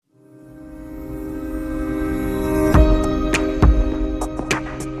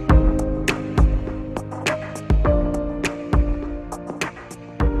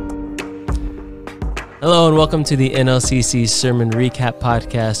Welcome to the NLCC Sermon Recap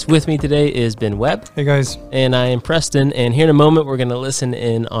Podcast. With me today is Ben Webb. Hey guys. And I am Preston. And here in a moment, we're going to listen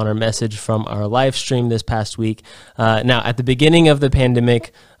in on our message from our live stream this past week. Now, at the beginning of the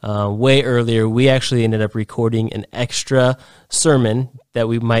pandemic, way earlier, we actually ended up recording an extra sermon that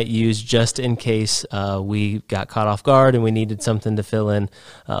we might use just in case we got caught off guard and we needed something to fill in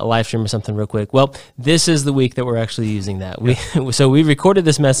a live stream or something real quick. Well, this is the week that we're actually using that. So we recorded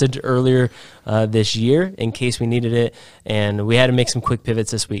this message earlier this year in case we needed it, and we had to make some quick pivots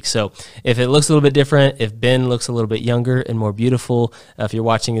this week. So if it looks a little bit different, if Ben looks a little bit younger and more beautiful, if you're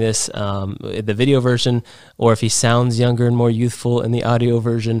watching this, the video version, or if he sounds younger and more youthful in the audio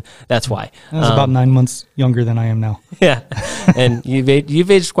version, that's why. I was about 9 months younger than I am now. Yeah, and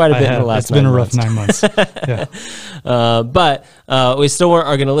you've aged quite a bit in the last 9 months. It's been a rough 9 months. Yeah. But we still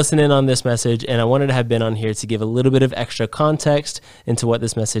are going to listen in on this message, and I wanted to have Ben on here to give a little bit of extra context into what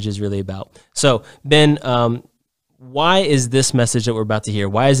this message is really about. So, Ben, why is this message that we're about to hear,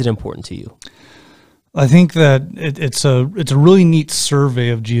 why is it important to you? I think that it's a really neat survey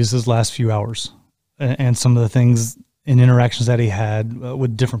of Jesus' last few hours and some of the things and interactions that he had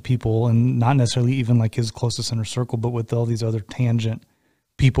with different people, and not necessarily even like his closest inner circle, but with all these other tangent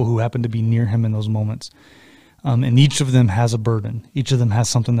people who happen to be near him in those moments. And each of them has a burden. Each of them has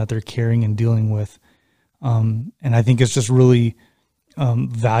something that they're carrying and dealing with. And I think it's just really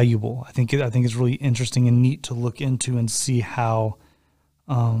valuable. I think it's really interesting and neat to look into and see how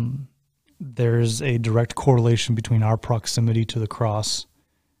there's a direct correlation between our proximity to the cross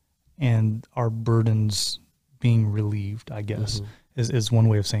and our burdens being relieved, I guess, is one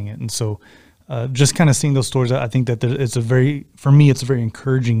way of saying it. And so just kind of seeing those stories, I think that for me, it's a very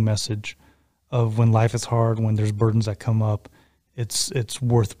encouraging message of when life is hard, when there's burdens that come up, it's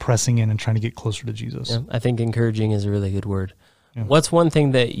worth pressing in and trying to get closer to Jesus. Yeah, I think encouraging is a really good word. Yeah. What's one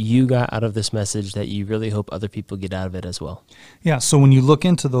thing that you got out of this message that you really hope other people get out of it as well? Yeah, so when you look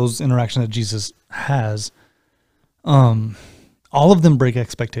into those interactions that Jesus has, all of them break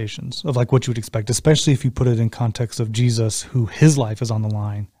expectations of like what you would expect, especially if you put it in context of Jesus, who his life is on the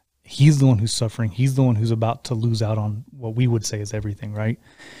line. He's the one who's suffering. He's the one who's about to lose out on what we would say is everything, right?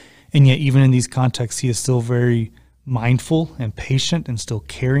 And yet, even in these contexts, he is still very mindful and patient and still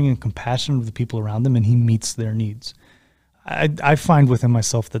caring and compassionate of the people around him, and he meets their needs. I find within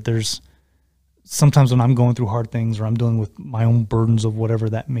myself that there's sometimes when I'm going through hard things or I'm dealing with my own burdens of whatever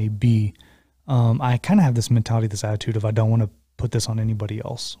that may be, I kind of have this mentality, this attitude of I don't want to put this on anybody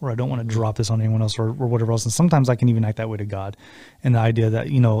else, or I don't want to drop this on anyone else or whatever else. And sometimes I can even act that way to God. And the idea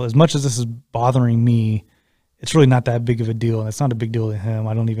that, as much as this is bothering me, it's really not that big of a deal. And it's not a big deal to him.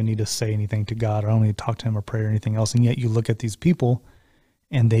 I don't even need to say anything to God. I don't need to talk to him or pray or anything else. And yet you look at these people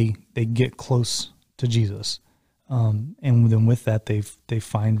and they get close to Jesus. And then with that, they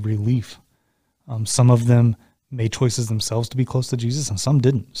find relief. Some of them made choices themselves to be close to Jesus, and some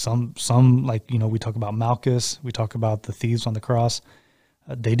didn't. Some like, we talk about Malchus, we talk about the thieves on the cross.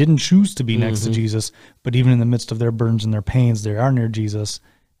 They didn't choose to be next to Jesus, but even in the midst of their burdens and their pains, they are near Jesus.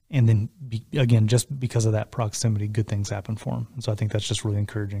 And then, again, just because of that proximity, good things happen for them. And so I think that's just really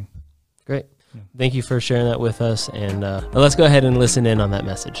encouraging. Great. Yeah. Thank you for sharing that with us. And let's go ahead and listen in on that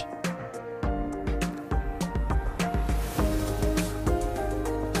message.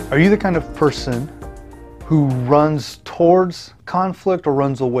 Are you the kind of person who runs towards conflict or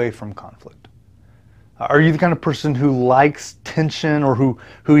runs away from conflict? Are you the kind of person who likes tension or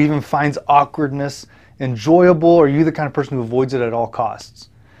who even finds awkwardness enjoyable? Or are you the kind of person who avoids it at all costs?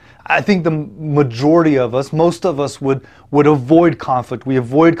 I think the majority of us, most of us would avoid conflict. We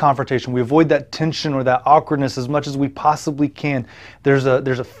avoid confrontation. We avoid that tension or that awkwardness as much as we possibly can. There's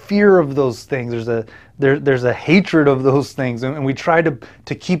a fear of those things. There's a hatred of those things, and we try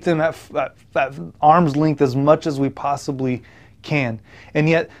to keep them at arm's length as much as we possibly can. And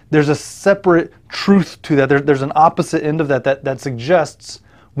yet there's a separate truth to that. There's an opposite end of that suggests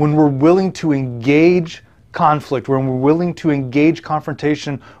when we're willing to engage conflict, when we're willing to engage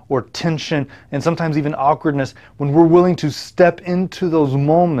confrontation or tension and sometimes even awkwardness, when we're willing to step into those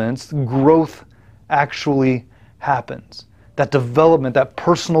moments, growth actually happens. That development, that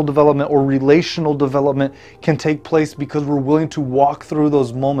personal development or relational development can take place because we're willing to walk through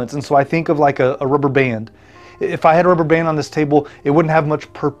those moments. And so I think of like a rubber band. If I had a rubber band on this table, it wouldn't have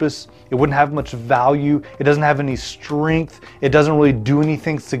much purpose. It wouldn't have much value. It doesn't have any strength. It doesn't really do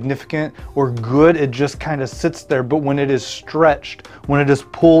anything significant or good. It just kind of sits there. But when it is stretched, when it is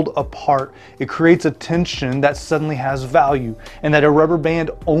pulled apart, it creates a tension that suddenly has value. And that a rubber band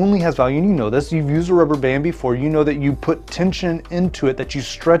only has value. And you know this. You've used a rubber band before. You know that you put tension into it, that you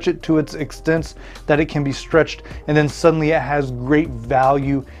stretch it to its extent that it can be stretched. And then suddenly it has great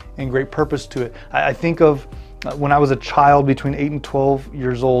value and great purpose to it. I think of when I was a child between 8 and 12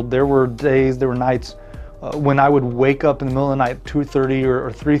 years old, there were days, there were nights when I would wake up in the middle of the night, 2:30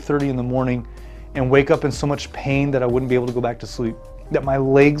 or 3:30 in the morning, and wake up in so much pain that I wouldn't be able to go back to sleep, that my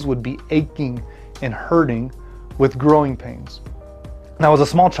legs would be aching and hurting with growing pains. Now, as a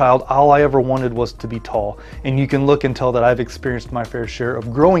small child, all I ever wanted was to be tall, and you can look and tell that I've experienced my fair share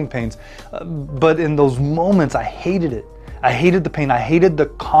of growing pains. But in those moments, I hated it. I hated the pain. I hated the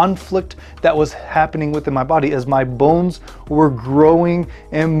conflict that was happening within my body. As my bones were growing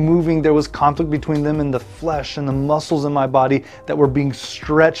and moving, there was conflict between them and the flesh and the muscles in my body that were being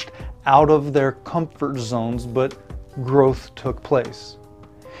stretched out of their comfort zones, but growth took place.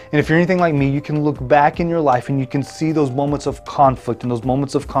 And if you're anything like me, you can look back in your life and you can see those moments of conflict and those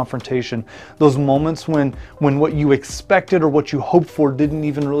moments of confrontation, those moments when what you expected or what you hoped for didn't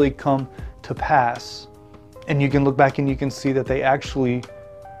even really come to pass. And you can look back and you can see that they actually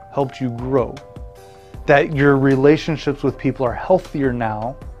helped you grow, that your relationships with people are healthier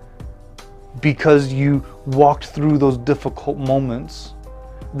now because you walked through those difficult moments,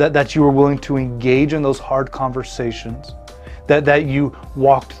 that you were willing to engage in those hard conversations, that you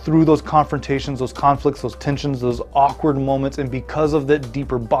walked through those confrontations, those conflicts, those tensions, those awkward moments, and because of that,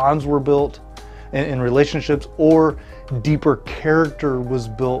 deeper bonds were built in relationships, or deeper character was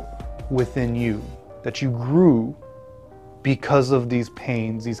built within you, that you grew because of these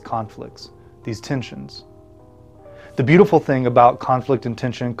pains, these conflicts, these tensions. The beautiful thing about conflict and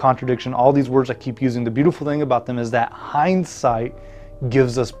tension, contradiction, all these words I keep using, the beautiful thing about them is that hindsight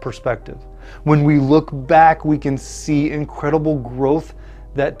gives us perspective. When we look back, we can see incredible growth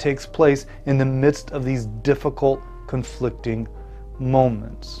that takes place in the midst of these difficult, conflicting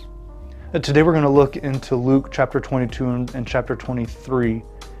moments. Today we're going to look into Luke chapter 22 and chapter 23,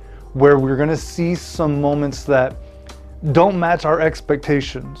 where we're going to see some moments that don't match our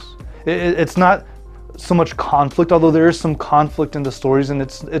expectations. It's not so much conflict, although there is some conflict in the stories, and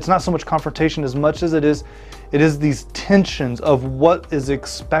it's not so much confrontation as much as it is these tensions of what is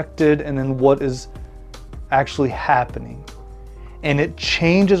expected and then what is actually happening. And it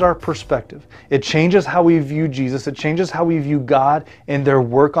changes our perspective. It changes how we view Jesus. It changes how we view God and their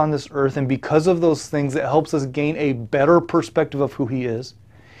work on this earth. And because of those things, it helps us gain a better perspective of who He is.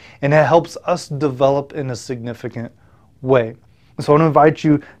 And it helps us develop in a significant way. So I want to invite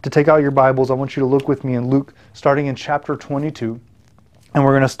you to take out your Bibles. I want you to look with me in Luke, starting in chapter 22. And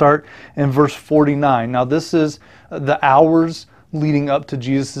we're going to start in verse 49. Now this is the hours leading up to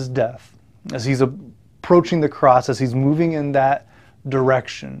Jesus' death. As He's approaching the cross, as He's moving in that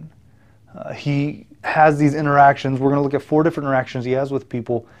direction, He has these interactions. We're going to look at 4 different interactions He has with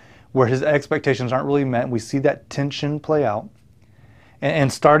people where His expectations aren't really met. We see that tension play out.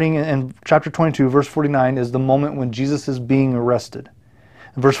 And starting in chapter 22, verse 49 is the moment when Jesus is being arrested.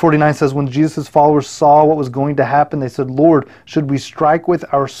 And verse 49 says, when Jesus' followers saw what was going to happen, they said, "Lord, should we strike with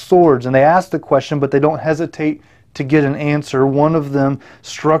our swords?" And they asked the question, but they don't hesitate to get an answer. One of them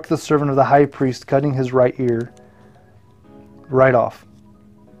struck the servant of the high priest, cutting his right ear right off.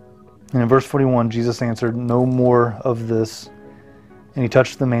 And in verse 41, Jesus answered, "No more of this." And He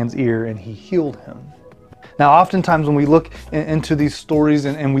touched the man's ear and He healed him. Now, oftentimes when we look into these stories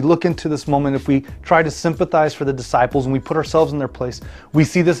and we look into this moment, if we try to sympathize for the disciples and we put ourselves in their place, we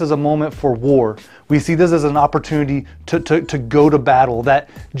see this as a moment for war. We see this as an opportunity to go to battle, that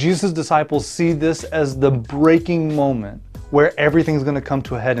Jesus' disciples see this as the breaking moment where everything's going to come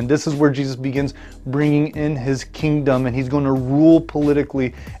to a head. And this is where Jesus begins bringing in His kingdom, and He's going to rule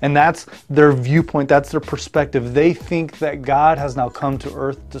politically. And that's their viewpoint. That's their perspective. They think that God has now come to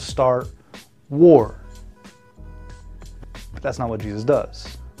earth to start war. But that's not what Jesus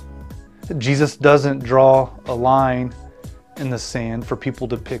does. Jesus doesn't draw a line in the sand for people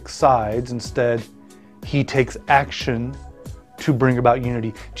to pick sides. Instead, He takes action to bring about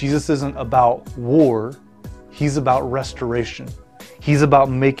unity. Jesus isn't about war. He's about restoration. He's about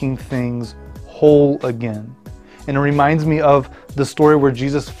making things whole again. And it reminds me of the story where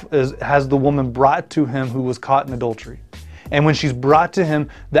Jesus has the woman brought to Him who was caught in adultery. And when she's brought to Him,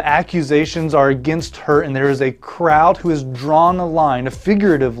 the accusations are against her, and there is a crowd who has drawn a line, a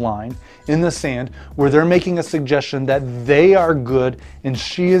figurative line, in the sand where they're making a suggestion that they are good and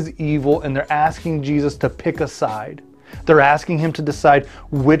she is evil, and they're asking Jesus to pick a side. They're asking Him to decide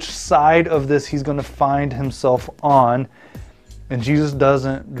which side of this He's going to find Himself on, and Jesus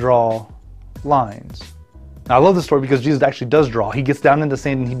doesn't draw lines. I love this story because Jesus actually does draw. He gets down in the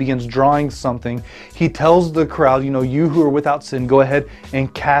sand and he begins drawing something. He tells the crowd, you who are without sin, go ahead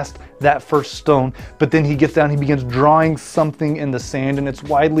and cast that first stone. But then he gets down, he begins drawing something in the sand, and it's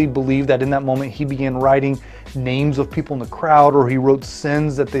widely believed that in that moment he began writing names of people in the crowd, or he wrote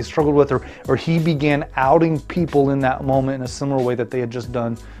sins that they struggled with, or he began outing people in that moment in a similar way that they had just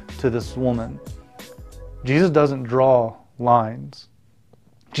done to this woman. Jesus doesn't draw lines.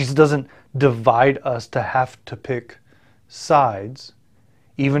 Jesus doesn't divide us to have to pick sides.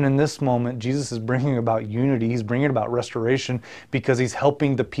 Even in this moment, Jesus is bringing about unity. He's bringing about restoration because he's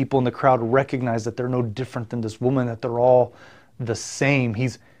helping the people in the crowd recognize that they're no different than this woman, that they're all the same.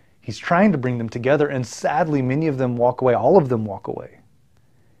 He's trying to bring them together, and sadly, many of them walk away. All of them walk away.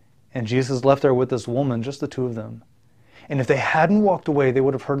 And Jesus is left there with this woman, just the two of them. And if they hadn't walked away, they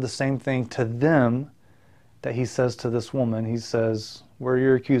would have heard the same thing to them that he says to this woman. He says, "Where are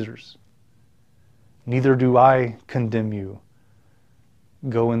your accusers? Neither do I condemn you.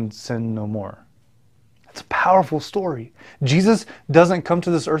 Go and sin no more." It's a powerful story. Jesus doesn't come to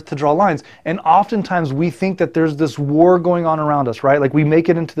this earth to draw lines. And oftentimes we think that there's this war going on around us, right? Like we make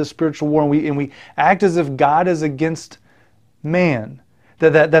it into the spiritual war, and we act as if God is against man.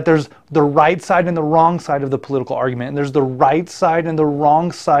 That there's the right side and the wrong side of the political argument. And there's the right side and the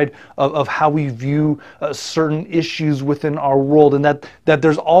wrong side of how we view certain issues within our world. And that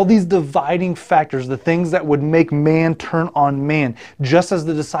there's all these dividing factors, the things that would make man turn on man. Just as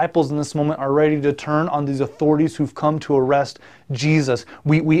the disciples in this moment are ready to turn on these authorities who've come to arrest Jesus.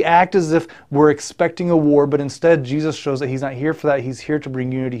 We act as if we're expecting a war, but instead Jesus shows that he's not here for that. He's here to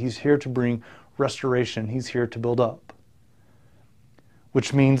bring unity. He's here to bring restoration. He's here to build up.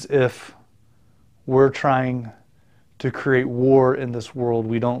 Which means if we're trying to create war in this world,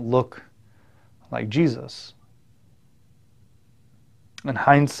 we don't look like Jesus. And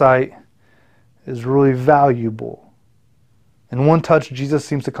hindsight is really valuable. In one touch, Jesus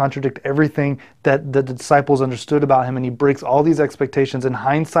seems to contradict everything that the disciples understood about him, and he breaks all these expectations. And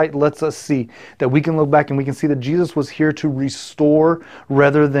hindsight lets us see that we can look back and we can see that Jesus was here to restore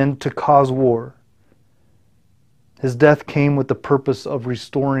rather than to cause war. His death came with the purpose of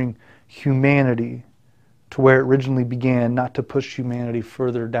restoring humanity to where it originally began, not to push humanity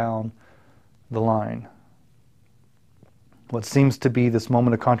further down the line. What seems to be this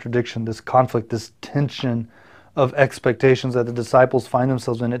moment of contradiction, this conflict, this tension of expectations that the disciples find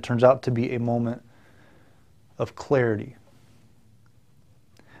themselves in, it turns out to be a moment of clarity.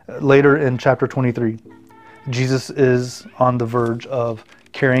 Later in chapter 23, Jesus is on the verge of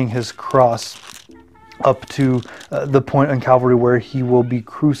carrying his cross up to the point on Calvary where he will be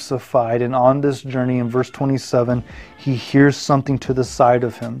crucified. And on this journey, in verse 27, he hears something to the side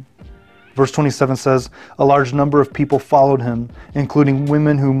of him. Verse 27 says, "A large number of people followed him, including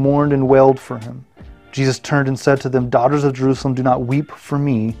women who mourned and wailed for him. Jesus turned and said to them, 'Daughters of Jerusalem, do not weep for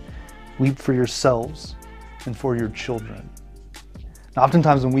me. Weep for yourselves and for your children.'" Now,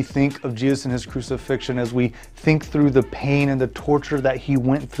 oftentimes when we think of Jesus and his crucifixion, as we think through the pain and the torture that he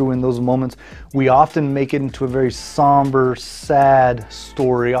went through in those moments, we often make it into a very somber, sad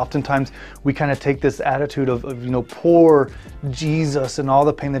story. Oftentimes we kind of take this attitude of poor Jesus and all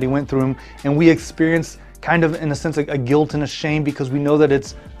the pain that he went through, and we experience kind of, in a sense, a guilt and a shame because we know that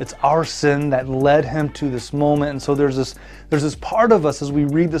it's our sin that led him to this moment. And so there's this part of us as we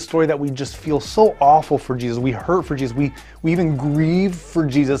read the story that we just feel so awful for Jesus. We hurt for Jesus. We even grieve for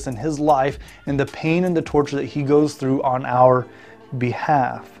Jesus and his life and the pain and the torture that he goes through on our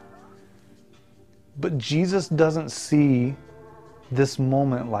behalf. But Jesus doesn't see this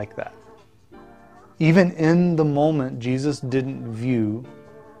moment like that. Even in the moment, Jesus didn't view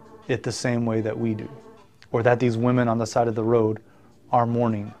it the same way that we do, or that these women on the side of the road are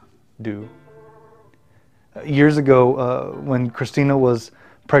mourning do. Years ago, when Christina was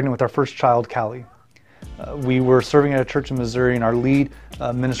pregnant with our first child, Callie, we were serving at a church in Missouri, and our lead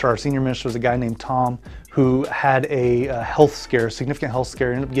minister, our senior minister, was a guy named Tom, who had a health scare, a significant health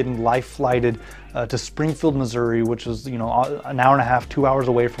scare, ended up getting life-flighted to Springfield, Missouri, which was an hour and a half, 2 hours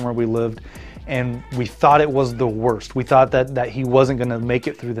away from where we lived. And we thought it was the worst. We thought that he wasn't going to make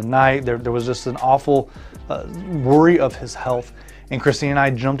it through the night. There was just an awful worry of his health. And Christine and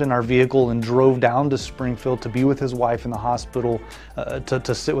I jumped in our vehicle and drove down to Springfield to be with his wife in the hospital,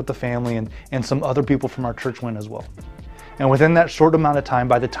 to sit with the family, and some other people from our church went as well. And within that short amount of time,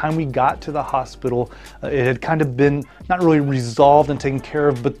 by the time we got to the hospital, it had kind of been not really resolved and taken care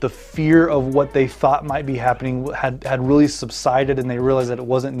of, but the fear of what they thought might be happening had really subsided, and they realized that it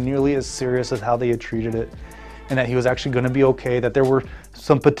wasn't nearly as serious as how they had treated it, and that he was actually going to be okay, that there were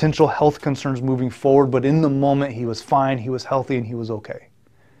some potential health concerns moving forward, but in the moment he was fine, he was healthy, and he was okay.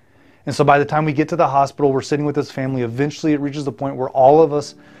 And so by the time we get to the hospital, we're sitting with his family. Eventually it reaches the point where all of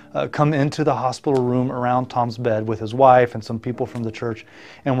us come into the hospital room around Tom's bed with his wife and some people from the church.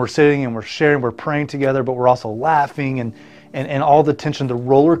 And we're sitting and we're sharing, we're praying together, but we're also laughing, and all the tension, the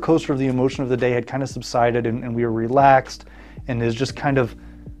roller coaster of the emotion of the day had kind of subsided, and we were relaxed and is just kind of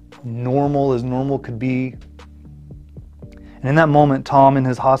normal as normal could be. And in that moment, Tom in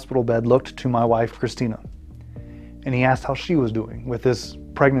his hospital bed looked to my wife, Christina, and he asked how she was doing with this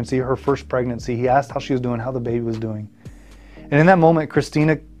pregnancy, her first pregnancy. He asked how she was doing, how the baby was doing. And in that moment,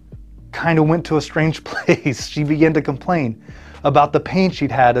 Christina kind of went to a strange place. She began to complain about the pain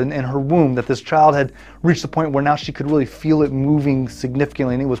she'd had in her womb, that this child had reached the point where now she could really feel it moving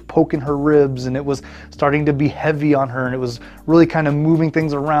significantly, and it was poking her ribs, and it was starting to be heavy on her, and it was really kind of moving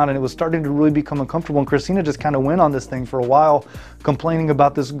things around, and it was starting to really become uncomfortable. And Christina just kind of went on this thing for a while, complaining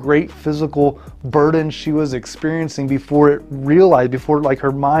about this great physical burden she was experiencing before like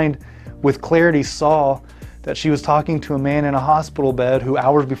her mind with clarity saw that she was talking to a man in a hospital bed who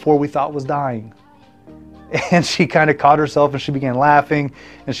hours before we thought was dying. And she kind of caught herself and she began laughing,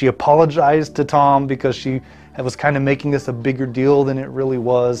 and she apologized to Tom because she was kind of making this a bigger deal than it really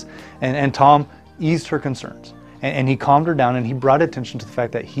was. And Tom eased her concerns, and he calmed her down, and he brought attention to the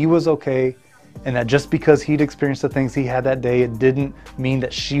fact that he was okay, and that just because he'd experienced the things he had that day, it didn't mean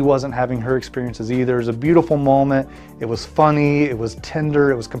that she wasn't having her experiences either. It was a beautiful moment. It was funny. It was tender.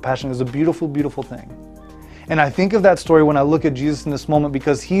 It was compassionate. It was a beautiful, beautiful thing. And I think of that story when I look at Jesus in this moment,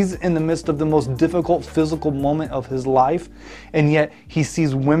 because he's in the midst of the most difficult physical moment of his life, and yet he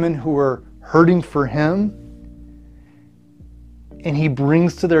sees women who are hurting for him, and he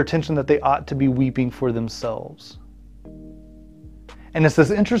brings to their attention that they ought to be weeping for themselves. And it's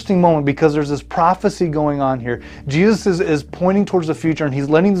this interesting moment because there's this prophecy going on here. Jesus is pointing towards the future, and he's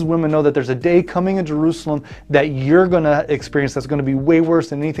letting these women know that there's a day coming in Jerusalem that you're going to experience that's going to be way worse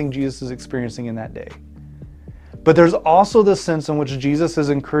than anything Jesus is experiencing in that day. But there's also this sense in which Jesus is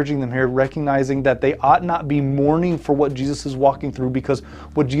encouraging them here, recognizing that they ought not be mourning for what Jesus is walking through, because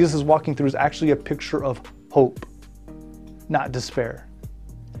what Jesus is walking through is actually a picture of hope, not despair.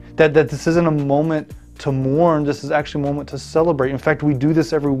 That this isn't a moment to mourn, this is actually a moment to celebrate. In fact, we do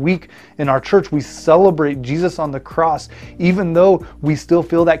this every week in our church. We celebrate Jesus on the cross, even though we still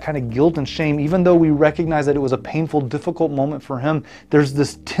feel that kind of guilt and shame, even though we recognize that it was a painful, difficult moment for him. There's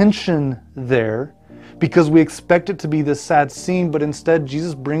this tension there, because we expect it to be this sad scene, but instead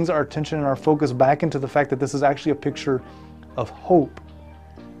Jesus brings our attention and our focus back into the fact that this is actually a picture of hope,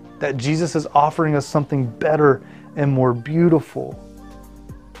 that Jesus is offering us something better and more beautiful.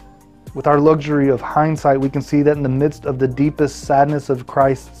 With our luxury of hindsight, we can see that in the midst of the deepest sadness of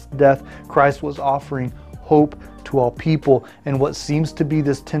Christ's death, Christ was offering hope to all people. And what seems to be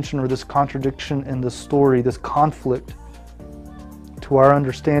this tension or this contradiction in the story, this conflict, to our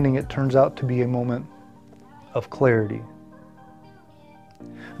understanding, it turns out to be a moment of clarity.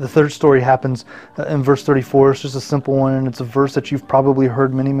 The third story happens in verse 34. It's just a simple one, and it's a verse that you've probably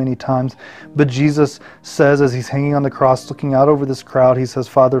heard many, many times. But Jesus says, as he's hanging on the cross, looking out over this crowd, he says,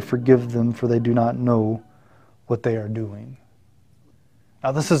 "Father, forgive them, for they do not know what they are doing."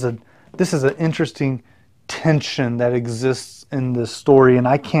 Now, this is an interesting tension that exists in this story, and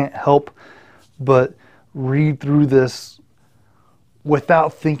I can't help but read through this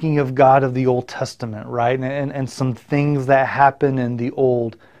without thinking of God of the Old Testament, right? And some things that happen in the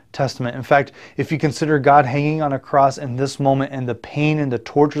Old Testament. In fact, if you consider God hanging on a cross in this moment, and the pain and the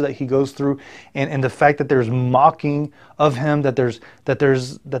torture that he goes through, and the fact that there's mocking of him, that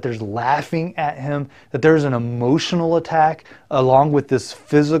there's laughing at him, that there's an emotional attack along with this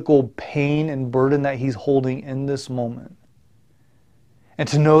physical pain and burden that he's holding in this moment. And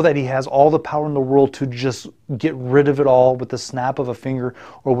to know that he has all the power in the world to just get rid of it all with the snap of a finger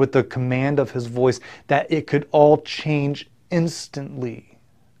or with the command of his voice, that it could all change instantly.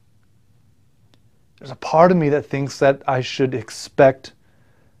 There's a part of me that thinks that I should expect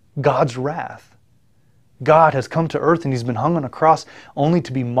God's wrath. God has come to earth and he's been hung on a cross only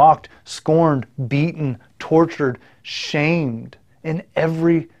to be mocked, scorned, beaten, tortured, shamed in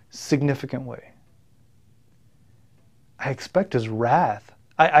every significant way. I expect his wrath.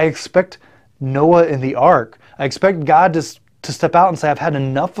 I expect Noah in the ark. I expect God to step out and say, I've had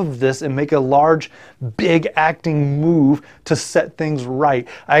enough of this, and make a large, big acting move to set things right.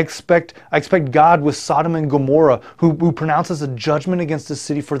 I expect God with Sodom and Gomorrah, who pronounces a judgment against the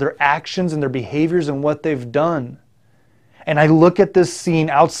city for their actions and their behaviors and what they've done. And I look at this scene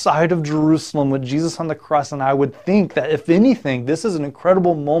outside of Jerusalem with Jesus on the cross, and I would think that if anything, this is an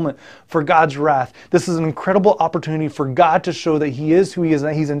incredible moment for God's wrath. This is an incredible opportunity for God to show that He is who He is,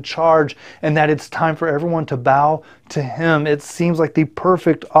 that He's in charge, and that it's time for everyone to bow to Him. It seems like the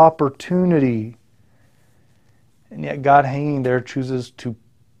perfect opportunity. And yet God hanging there chooses to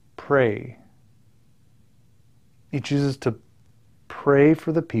pray. He chooses to pray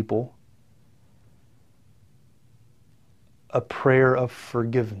for the people a prayer of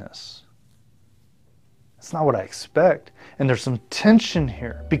forgiveness. It's not what I expect. And there's some tension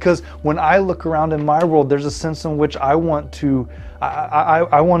here, because when I look around in my world, there's a sense in which I want to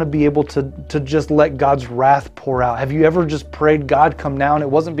be able to just let God's wrath pour out. Have you ever just prayed, God, come now? And it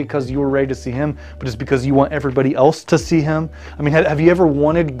wasn't because you were ready to see Him, but it's because you want everybody else to see Him. I mean, have you ever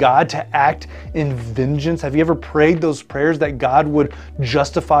wanted God to act in vengeance? Have you ever prayed those prayers that God would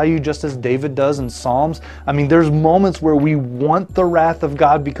justify you, just as David does in Psalms? I mean, there's moments where we want the wrath of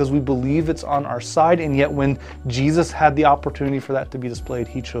God because we believe it's on our side, and yet when Jesus had the opportunity for that to be displayed,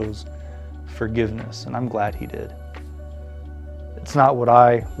 He chose forgiveness, and I'm glad He did. It's not what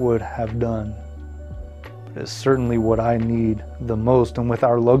I would have done, but it's certainly what I need the most. And with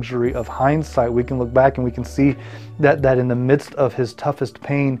our luxury of hindsight, we can look back and we can see that in the midst of His toughest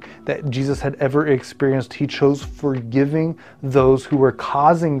pain that Jesus had ever experienced, He chose forgiving those who were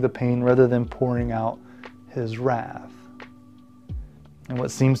causing the pain rather than pouring out His wrath. And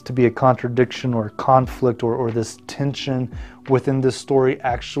what seems to be a contradiction or conflict or this tension within this story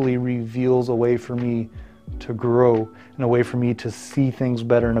actually reveals a way for me to grow and a way for me to see things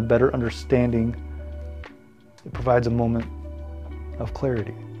better and a better understanding. It provides a moment of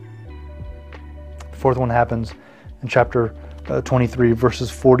clarity. The fourth one happens in chapter 23, verses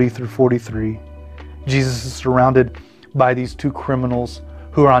 40 through 43. Jesus is surrounded by these two criminals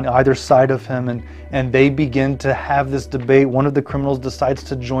who are on either side of Him, and they begin to have this debate. One of the criminals decides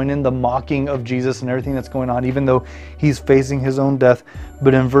to join in the mocking of Jesus and everything that's going on, even though he's facing his own death.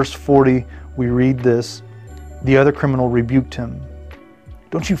 But in verse 40, we read this. The other criminal rebuked him.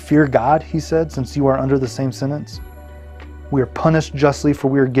 "Don't you fear God," he said, "since you are under the same sentence? We are punished justly, for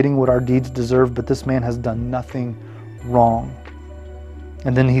we are getting what our deeds deserve, but this man has done nothing wrong."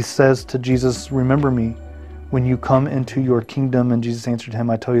 And then he says to Jesus, "Remember me when you come into your kingdom." And Jesus answered him,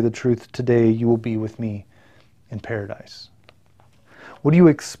 "I tell you the truth, today you will be with me in paradise." What do you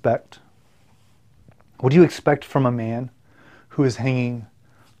expect? What do you expect from a man who is hanging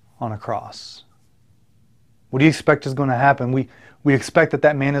on a cross? What do you expect is going to happen? We expect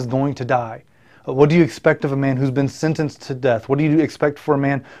that man is going to die. What do you expect of a man who's been sentenced to death? What do you expect for a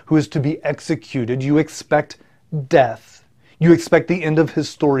man who is to be executed? You expect death. You expect the end of his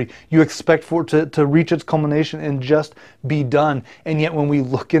story. You expect for it to reach its culmination and just be done. And yet when we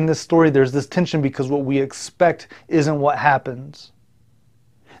look in this story, there's this tension because what we expect isn't what happens.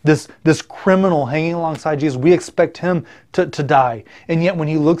 This criminal hanging alongside Jesus, we expect him to die. And yet when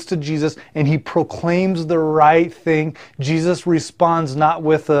he looks to Jesus and he proclaims the right thing, Jesus responds not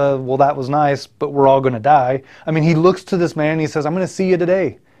with well, that was nice, but we're all going to die. I mean, he looks to this man and he says, "I'm going to see you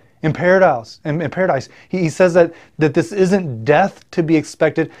today in paradise." In paradise. He says that this isn't death to be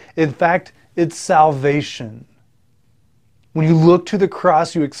expected. In fact, it's salvation. When you look to the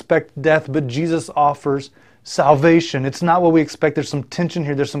cross, you expect death, but Jesus offers salvation. It's not what we expect. There's some tension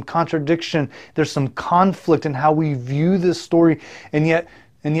here. There's some contradiction. There's some conflict in how we view this story. And yet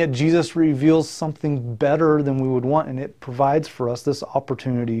Jesus reveals something better than we would want, and it provides for us this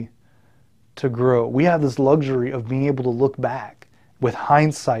opportunity to grow. We have this luxury of being able to look back with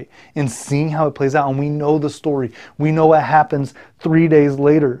hindsight and seeing how it plays out. And we know the story. We know what happens 3 days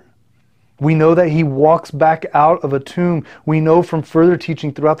later. We know that he walks back out of a tomb. We know from further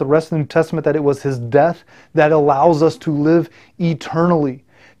teaching throughout the rest of the New Testament that it was his death that allows us to live eternally.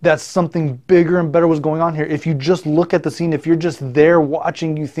 That something bigger and better was going on here. If you just look at the scene, if you're just there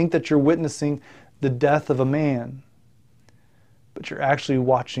watching, you think that you're witnessing the death of a man. But you're actually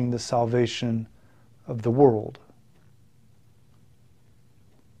watching the salvation of the world.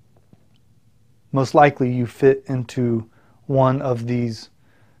 Most likely you fit into one of these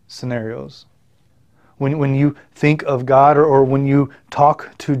scenarios. When you think of God or when you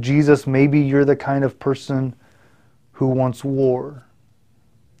talk to Jesus, maybe you're the kind of person who wants war.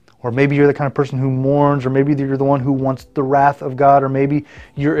 Or maybe you're the kind of person who mourns, or maybe you're the one who wants the wrath of God, or maybe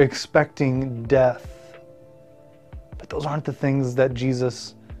you're expecting death. But those aren't the things that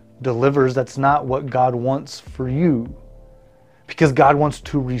Jesus delivers. That's not what God wants for you. Because God wants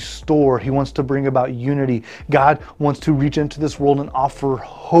to restore. He wants to bring about unity. God wants to reach into this world and offer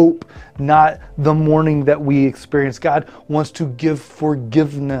hope, not the mourning that we experience. God wants to give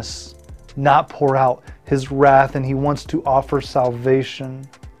forgiveness not pour out his wrath, and he wants to offer salvation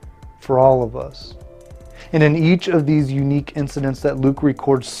for all of us. And in each of these unique incidents that Luke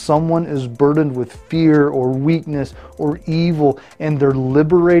records, someone is burdened with fear or weakness or evil, and they're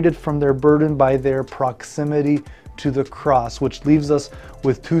liberated from their burden by their proximity to the cross, which leaves us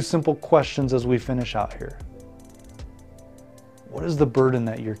with two simple questions as we finish out here. What is the burden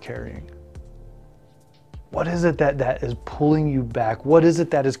that you're carrying? What is it that is pulling you back? What is it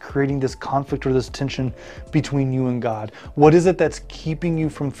that is creating this conflict or this tension between you and God? What is it that's keeping you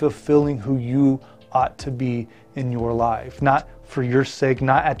from fulfilling who you ought to be in your life? Not for your sake,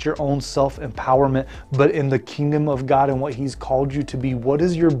 not at your own self-empowerment, but in the kingdom of God and what he's called you to be. What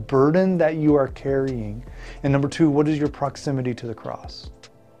is your burden that you are carrying? And number two, what is your proximity to the cross?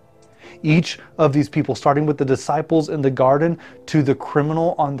 Each of these people, starting with the disciples in the garden to the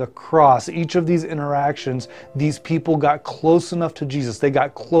criminal on the cross, each of these interactions, these people got close enough to Jesus. They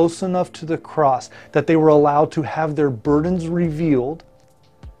got close enough to the cross that they were allowed to have their burdens revealed,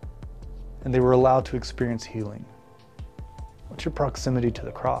 and they were allowed to experience healing. What's your proximity to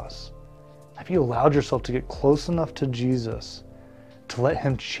the cross? Have you allowed yourself to get close enough to Jesus to let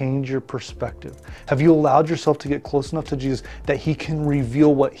him change your perspective? Have you allowed yourself to get close enough to Jesus that he can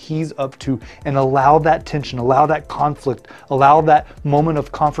reveal what he's up to, and allow that tension, allow that conflict, allow that moment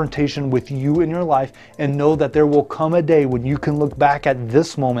of confrontation with you in your life, and know that there will come a day when you can look back at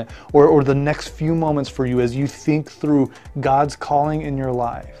this moment or the next few moments for you as you think through God's calling in your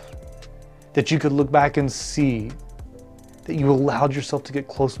life, that you could look back and see that you allowed yourself to get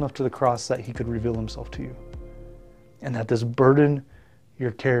close enough to the cross that he could reveal himself to you. And that this burden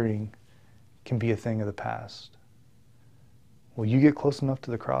you're carrying can be a thing of the past. Will you get close enough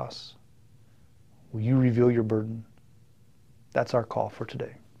to the cross? Will you reveal your burden? That's our call for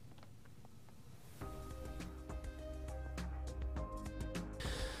today.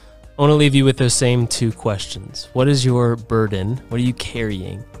 I want to leave you with those same two questions. What is your burden? What are you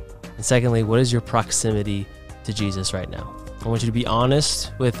carrying? And secondly, what is your proximity to Jesus right now? I want you to be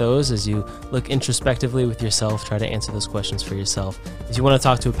honest with those as you look introspectively with yourself, try to answer those questions for yourself. If you want to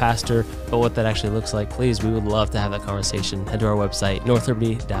talk to a pastor about what that actually looks like, please, we would love to have that conversation. Head to our website,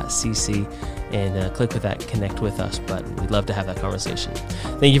 northliberty.cc, and click with that Connect With Us button. We'd love to have that conversation.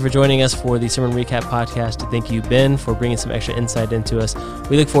 Thank you for joining us for the Sermon Recap Podcast. Thank you, Ben, for bringing some extra insight into us.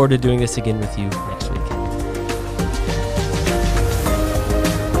 We look forward to doing this again with you next